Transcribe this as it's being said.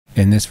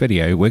In this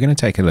video, we're going to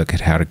take a look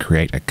at how to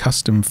create a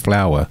custom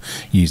flower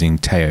using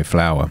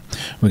toFlower.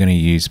 We're going to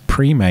use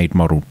pre-made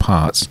model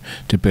parts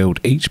to build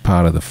each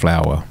part of the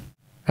flower.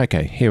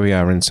 Okay, here we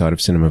are inside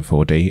of Cinema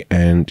 4D,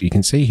 and you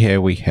can see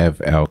here we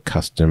have our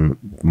custom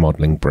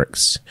modeling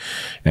bricks,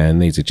 and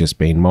these are just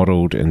being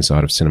modeled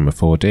inside of Cinema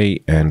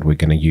 4D, and we're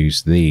going to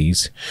use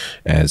these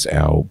as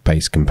our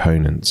base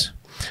components.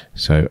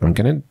 So I'm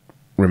going to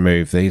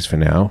remove these for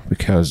now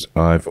because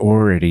I've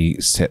already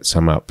set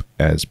some up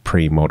as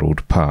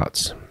pre-modeled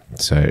parts.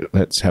 So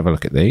let's have a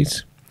look at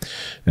these,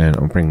 and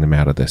I'll bring them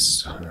out of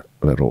this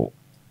little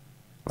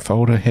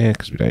folder here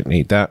because we don't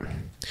need that.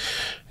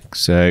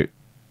 So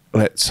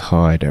let's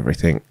hide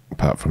everything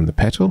apart from the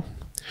petal.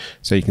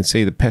 So you can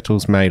see the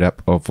petals made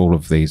up of all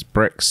of these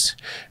bricks,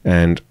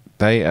 and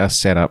they are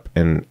set up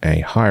in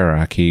a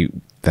hierarchy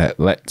that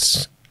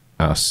lets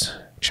us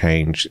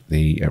change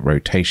the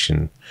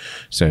rotation.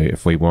 So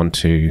if we want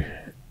to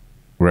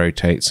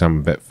rotate some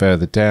a bit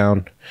further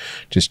down,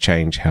 just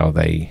change how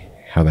they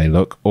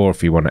look, or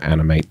if you want to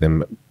animate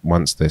them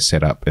once they're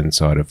set up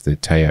inside of the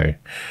Taiao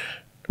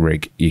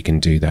rig, you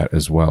can do that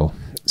as well.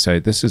 So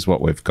this is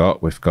what we've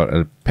got. We've got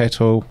a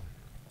petal,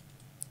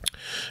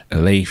 a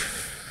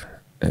leaf,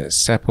 a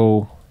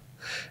sepal,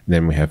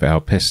 then we have our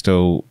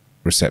pistil,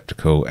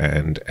 receptacle,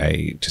 and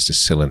just a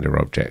cylinder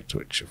object,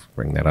 which, if we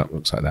bring that up,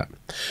 looks like that.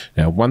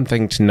 Now, one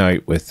thing to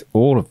note with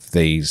all of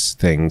these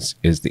things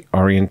is the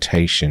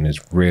orientation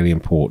is really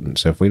important.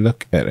 So if we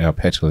look at our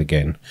petal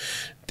again,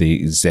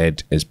 the Z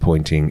is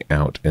pointing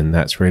out, and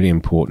that's really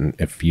important.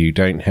 If you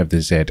don't have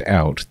the Z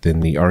out, then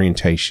the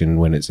orientation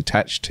when it's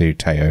attached to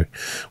Taiao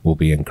will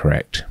be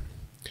incorrect.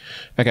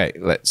 Okay,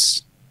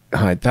 let's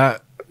hide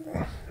that,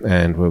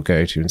 and we'll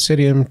go to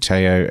Insidium,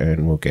 Taiao,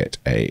 and we'll get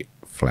a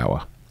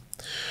flower.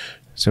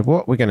 So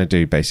what we're going to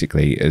do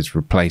basically is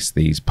replace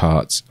these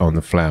parts on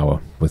the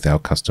flower with our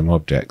custom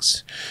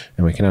objects,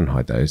 and we can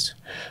unhide those.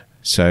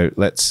 So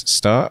let's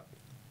start.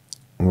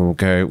 We'll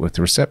go with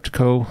the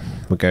receptacle.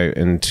 We'll go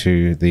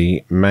into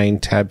the main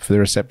tab for the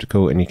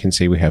receptacle, and you can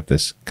see we have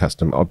this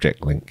custom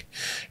object link.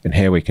 And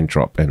here we can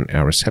drop in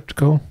our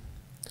receptacle,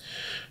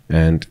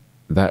 and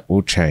that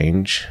will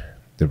change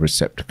the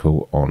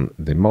receptacle on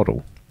the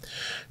model.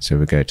 So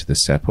we go to the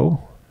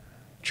sepal,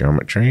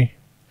 geometry,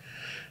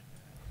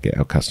 get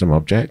our custom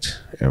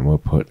object, and we'll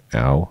put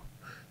our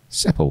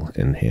sepal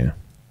in here.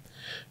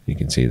 You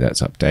can see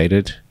that's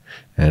updated,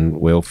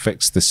 and we'll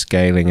fix the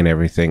scaling and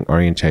everything,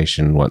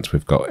 orientation, once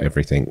we've got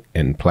everything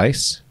in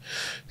place.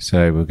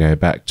 So we'll go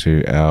back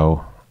to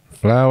our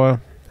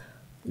flower,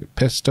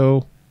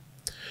 pistil,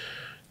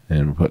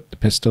 and we'll put the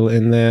pistil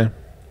in there.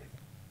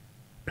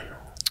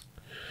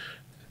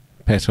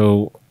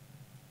 Petal,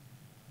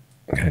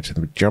 go to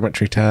the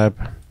geometry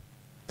tab,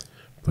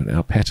 put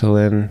our petal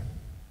in.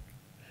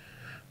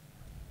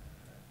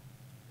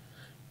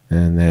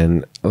 And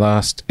then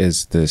last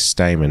is the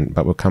stamen,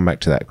 but we'll come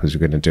back to that because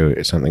we're going to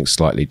do something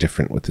slightly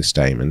different with the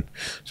stamen.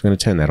 So we're going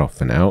to turn that off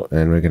for now,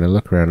 and we're going to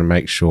look around and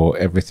make sure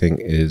everything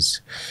is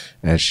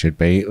as should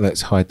be.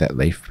 Let's hide that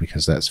leaf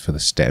because that's for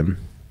the stem.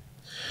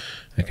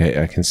 Okay,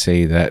 I can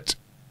see that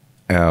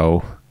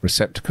our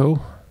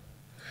receptacle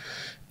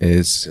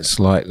is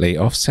slightly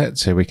offset,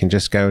 so we can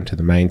just go into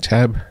the main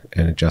tab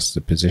and adjust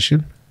the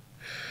position,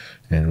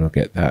 and we'll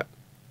get that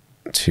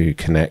to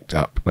connect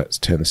up. Let's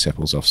turn the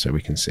sepals off so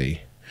we can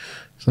see.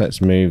 So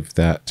let's move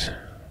that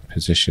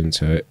position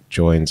so it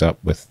joins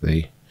up with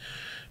the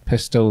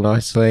pistil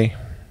nicely.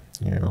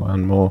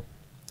 One more.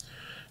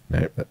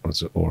 No, that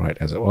was all right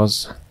as it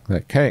was.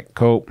 Okay,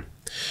 cool.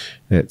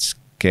 Let's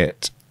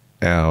get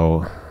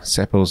our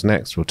sepals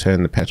next. We'll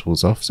turn the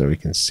petals off so we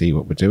can see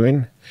what we're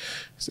doing.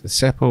 So the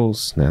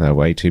sepals, now they're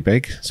way too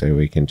big, so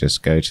we can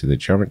just go to the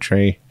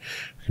geometry.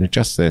 We can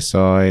adjust their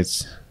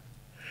size,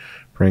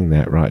 bring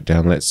that right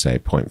down, let's say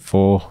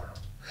 0.4.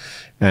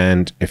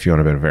 And if you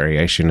want a bit of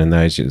variation in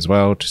those as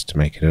well, just to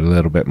make it a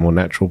little bit more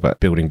natural,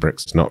 but building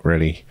bricks is not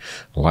really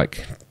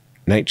like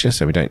nature,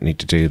 so we don't need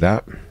to do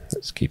that.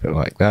 Let's keep it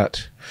like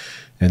that.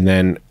 And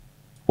then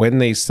when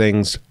these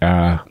things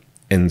are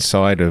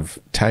inside of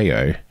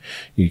Taiao,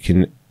 you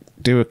can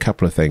do a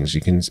couple of things. You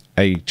can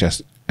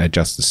just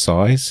adjust the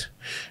size,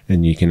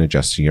 and you can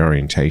adjust the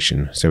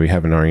orientation. So we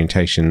have an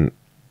orientation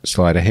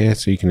slider here,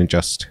 so you can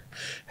adjust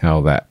how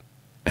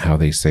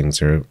these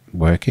things are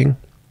working.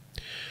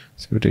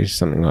 So we'll do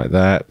something like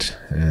that,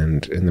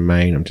 and in the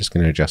main I'm just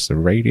going to adjust the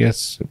radius,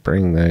 so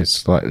bring those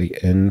slightly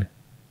in,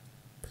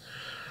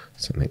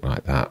 something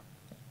like that.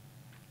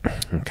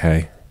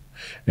 Okay,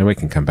 and we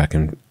can come back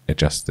and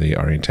adjust the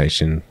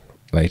orientation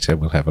later.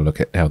 We'll have a look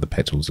at how the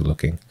petals are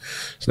looking.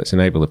 So let's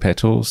enable the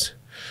petals,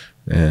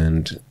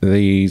 and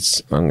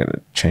these I'm going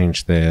to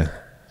change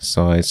their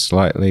size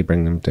slightly,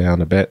 bring them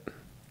down a bit,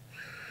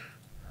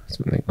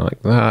 something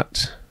like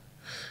that.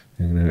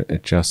 I'm going to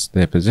adjust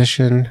their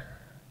position,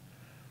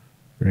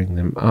 bring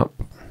them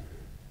up,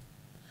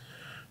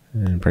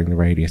 and bring the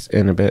radius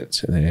in a bit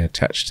so they're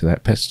attached to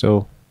that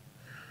pistil,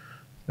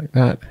 like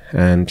that.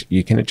 And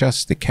you can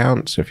adjust the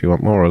count, so if you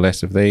want more or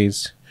less of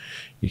these,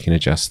 you can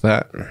adjust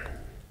that.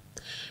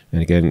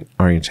 And again,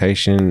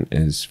 orientation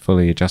is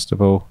fully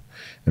adjustable.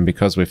 And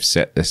because we've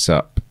set this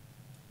up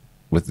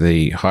with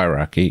the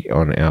hierarchy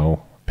on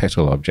our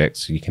petal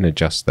objects, you can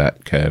adjust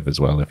that curve as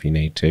well if you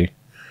need to,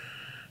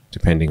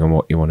 depending on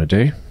what you want to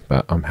do.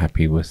 But I'm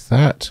happy with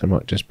that. I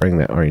might just bring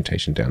that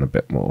orientation down a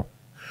bit more.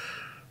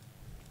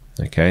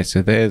 Okay,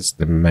 so there's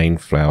the main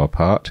flower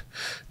part.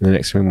 And the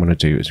next thing we want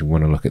to do is we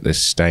want to look at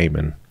this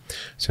stamen.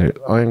 So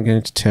I'm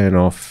going to turn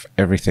off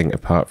everything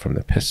apart from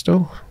the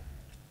pistil,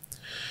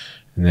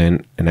 and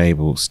then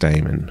enable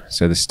stamen.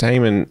 So the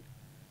stamen,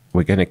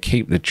 we're going to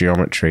keep the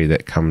geometry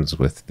that comes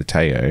with the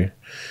Taiao,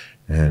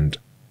 and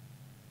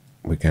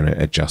we're going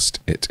to adjust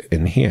it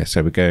in here.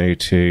 So we go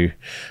to,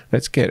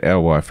 let's get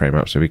our wireframe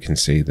up so we can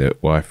see the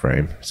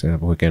wireframe. So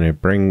we're going to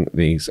bring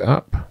these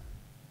up,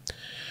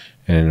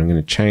 and I'm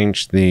going to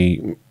change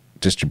the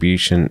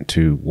distribution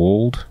to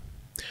walled,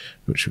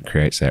 which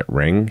creates that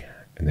ring,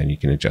 and then you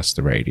can adjust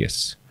the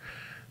radius.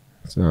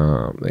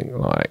 Something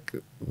like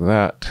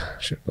that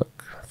should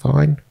look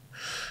fine.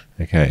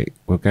 Okay,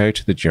 we'll go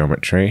to the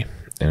geometry,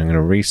 and I'm going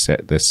to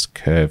reset this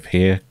curve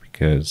here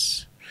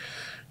because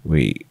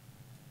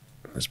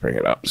let's bring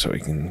it up so we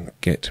can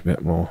get a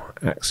bit more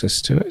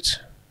access to it.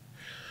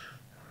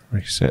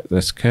 Reset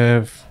this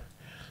curve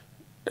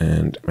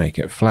and make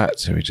it flat,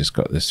 so we just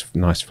got this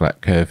nice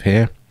flat curve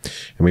here,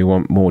 and we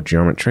want more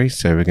geometry,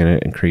 so we're going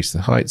to increase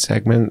the height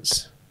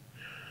segments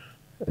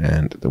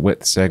and the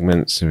width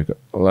segments. So we've got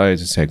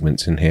loads of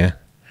segments in here.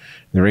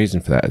 And the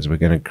reason for that is we're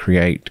going to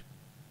create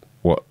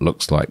what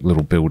looks like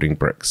little building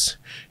bricks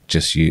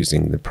just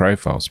using the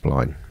profile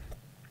spline.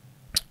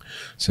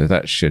 So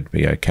that should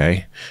be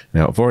okay.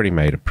 Now I've already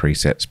made a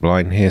preset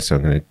spline here, so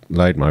I'm going to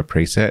load my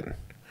preset.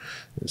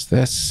 It's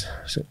this.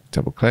 So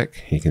double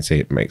click, you can see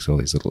it makes all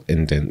these little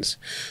indents.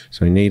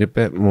 So we need a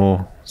bit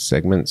more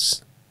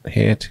segments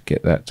here to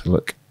get that to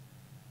look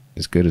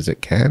as good as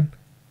it can.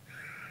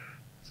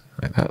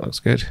 Like that looks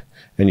good.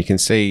 And you can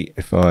see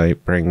if I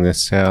bring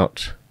this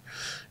out,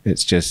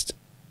 it's just,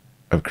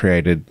 I've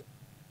created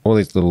all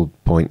these little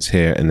points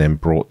here and then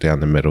brought down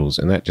the middles,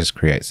 and that just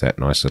creates that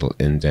nice little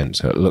indent,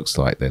 so it looks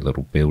like they're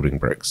little building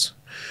bricks.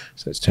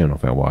 So let's turn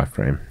off our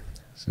wireframe.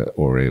 So it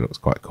already looks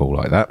quite cool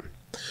like that.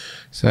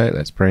 So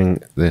let's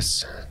bring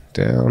this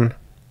down,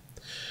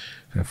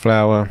 a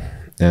flower,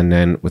 and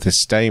then with a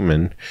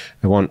stamen,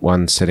 I want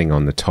one sitting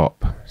on the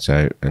top.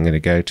 So I'm going to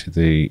go to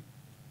the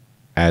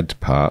add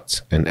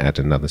parts and add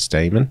another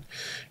stamen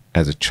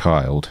as a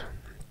child,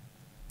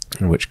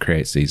 which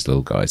creates these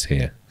little guys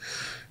here.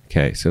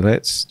 Okay, so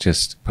let's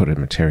just put a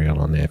material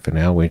on there for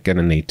now. We're going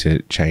to need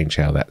to change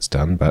how that's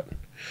done, but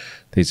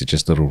these are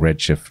just little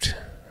Redshift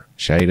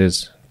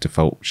shaders,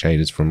 default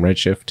shaders from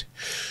Redshift.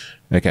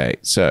 Okay,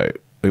 so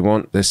we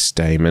want this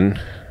stamen,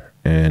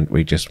 and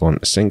we just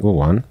want a single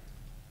one.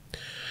 I'm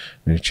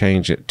going to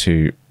change it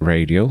to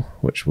radial,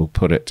 which will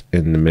put it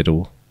in the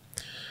middle,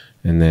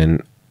 and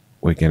then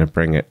we're going to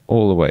bring it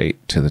all the way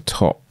to the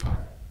top.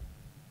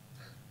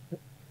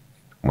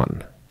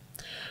 One.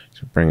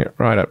 So bring it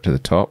right up to the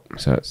top,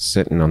 so it's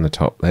sitting on the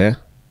top there.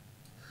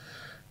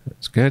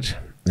 That's good.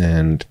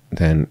 And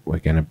then we're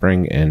going to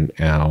bring in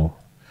our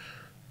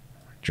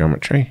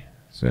geometry.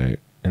 So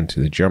into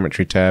the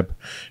geometry tab,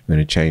 we're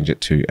going to change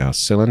it to our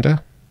cylinder,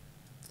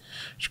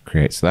 which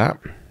creates that.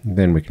 And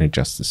then we can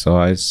adjust the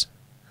size,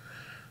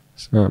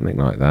 something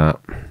like that.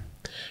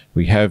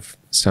 We have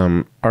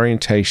some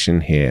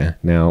orientation here.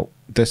 Now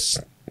this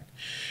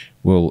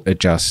will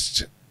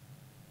adjust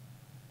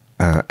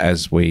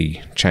as we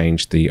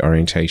change the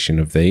orientation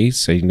of these,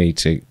 so you need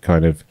to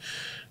kind of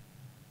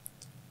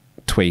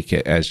tweak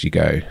it as you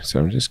go.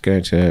 So I'm just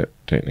going to,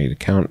 don't need a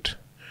count,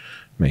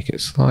 make it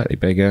slightly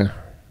bigger,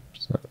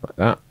 something like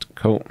that.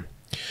 Cool.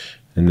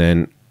 And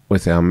then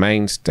with our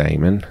main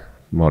stamen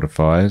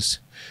modifiers,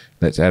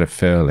 let's add a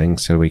furling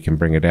so we can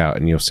bring it out,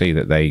 and you'll see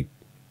that they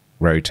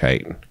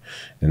rotate,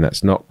 and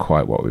that's not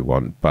quite what we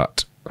want,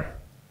 but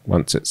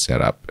once it's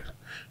set up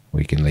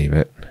we can leave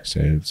it. So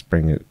let's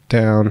bring it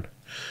down,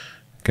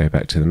 go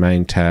back to the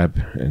main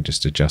tab, and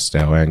just adjust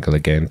our angle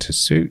again to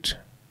suit,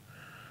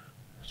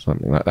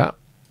 something like that.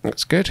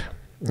 That's good.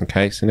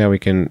 Okay, so now we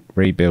can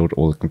rebuild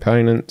all the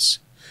components.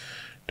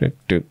 Like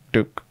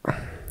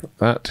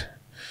that.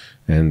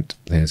 And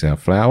there's our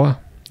flower,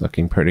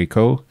 looking pretty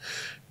cool,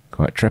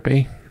 quite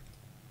trippy.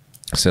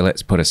 So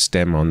let's put a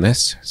stem on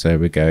this. So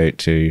we go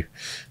to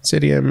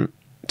Sidium,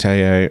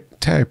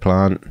 Taiao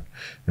plant,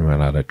 and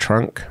we'll add a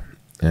trunk.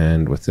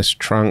 And with this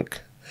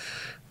trunk,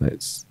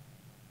 let's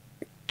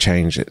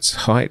change its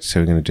height. So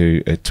we're going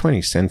to do a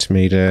 20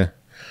 centimeter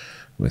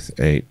with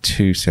a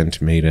 2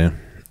 centimeter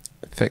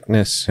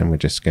thickness. And we're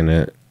just going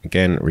to,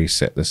 again,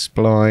 reset the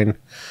spline.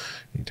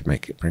 Need to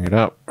make it, bring it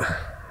up.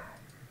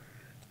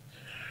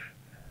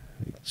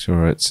 Make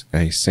sure it's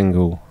a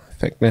single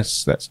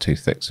thickness. That's too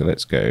thick, so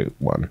let's go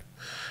 1.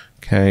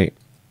 Okay,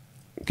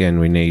 again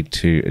we need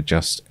to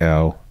adjust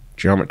our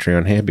geometry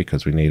on here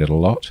because we need it a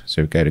lot.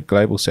 So we go to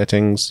global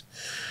settings,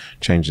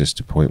 change this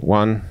to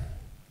 0.1.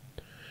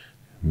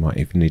 Might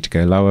even need to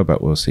go lower,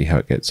 but we'll see how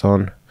it gets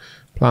on.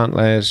 plant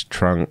layers,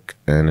 trunk,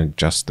 and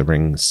adjust the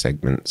ring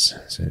segments.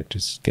 So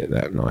just get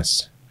that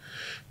nice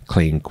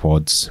clean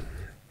quads,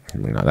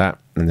 something like that.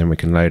 And then we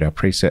can load our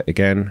preset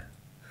again.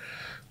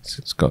 So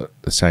it's got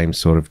the same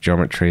sort of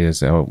geometry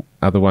as our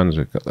other ones.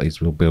 We've got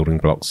these little building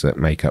blocks that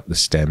make up the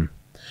stem.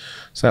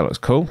 So that looks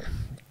cool.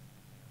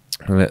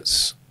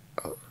 Let's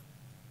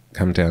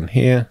come down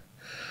here,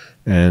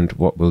 and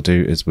what we'll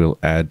do is we'll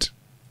add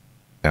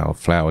our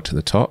flower to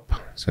the top.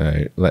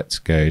 So let's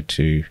go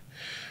to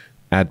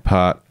add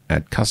part,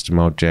 add custom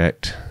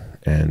object,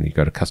 and you've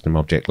got a custom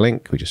object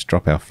link. We just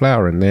drop our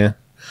flower in there.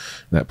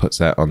 That puts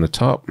that on the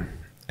top.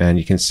 And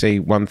you can see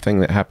one thing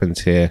that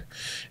happens here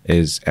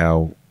is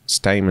our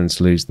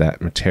stamens lose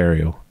that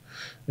material.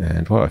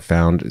 And what I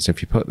found is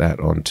if you put that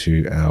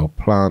onto our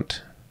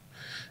plant,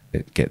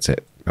 it gets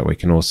it. But we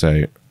can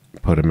also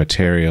put a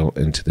material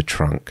into the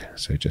trunk.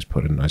 So just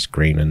put a nice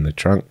green in the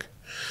trunk,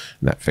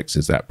 and that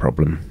fixes that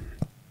problem.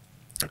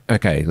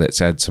 Okay, let's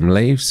add some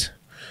leaves.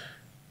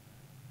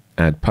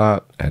 Add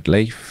part, add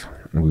leaf.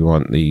 And we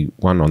want the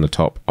one on the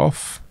top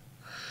off.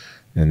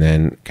 And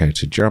then go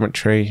to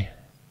geometry,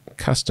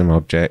 custom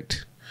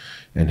object,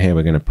 and here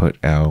we're going to put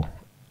our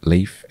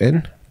leaf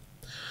in.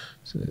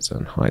 So let's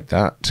unhide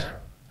that.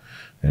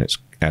 And it's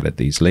added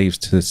these leaves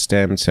to the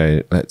stem.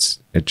 So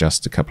let's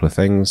adjust a couple of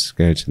things.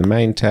 Go to the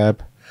main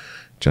tab,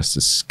 adjust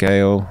the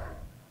scale,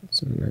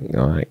 something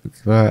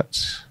like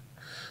that.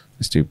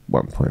 Let's do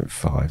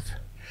 1.5.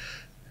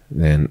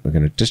 Then we're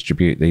going to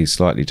distribute these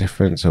slightly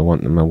different. So I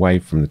want them away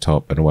from the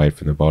top and away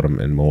from the bottom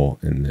and more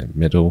in the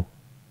middle.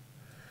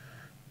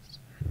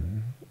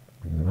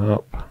 Bring them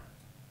up.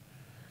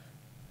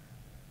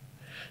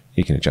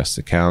 You can adjust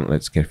the count.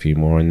 Let's get a few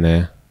more in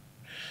there.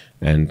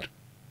 And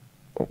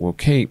we'll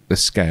keep the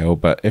scale,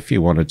 but if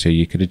you wanted to,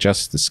 you could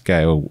adjust the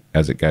scale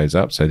as it goes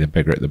up. So they're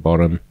bigger at the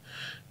bottom,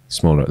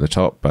 smaller at the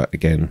top. But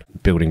again,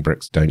 building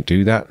bricks don't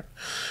do that.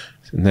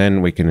 And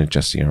then we can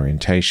adjust the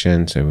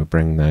orientation. So we'll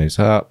bring those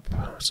up,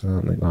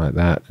 something like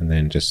that. And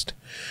then just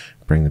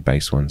bring the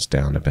base ones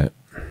down a bit.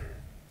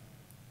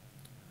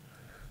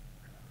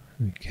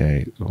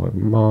 Okay, so I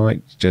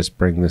might just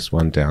bring this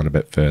one down a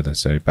bit further.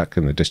 So back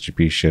in the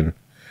distribution,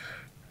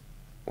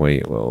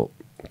 we will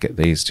get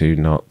these two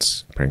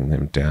knots, bring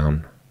them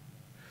down,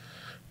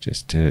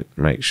 just to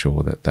make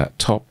sure that that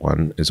top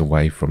one is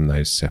away from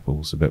those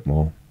sepals a bit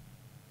more.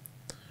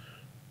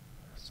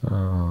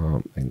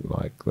 Something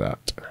like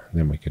that.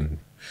 Then we can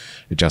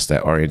adjust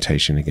that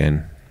orientation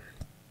again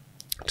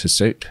to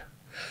suit.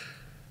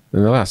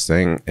 Then the last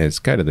thing is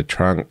go to the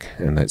trunk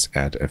and let's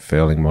add a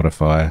furling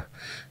modifier.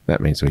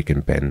 That means we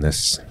can bend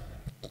this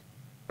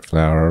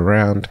flower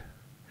around,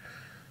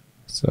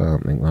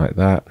 something like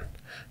that.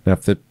 Now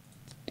if the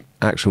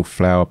actual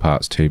flower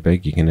part's too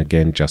big, you can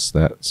again adjust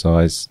that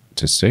size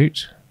to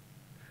suit.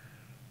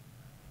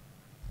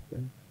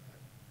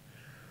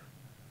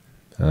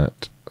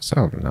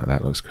 Something like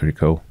that looks pretty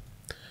cool.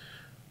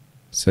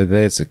 So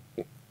there's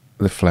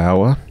the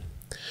flower.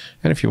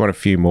 And if you want a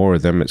few more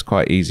of them, it's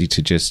quite easy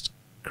to just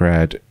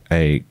grab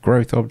a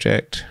growth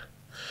object.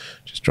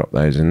 Just drop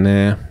those in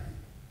there.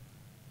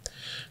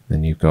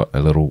 Then you've got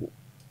a little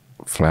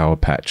flower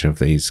patch of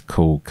these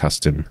cool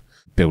custom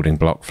building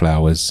block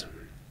flowers.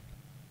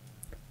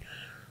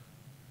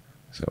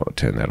 So I'll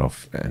turn that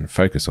off and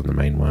focus on the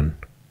main one.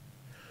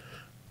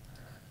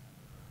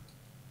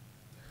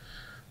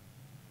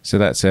 So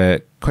that's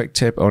a quick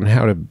tip on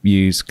how to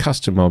use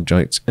custom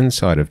objects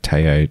inside of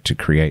Taiao to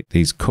create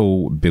these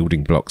cool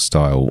building block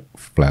style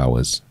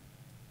flowers.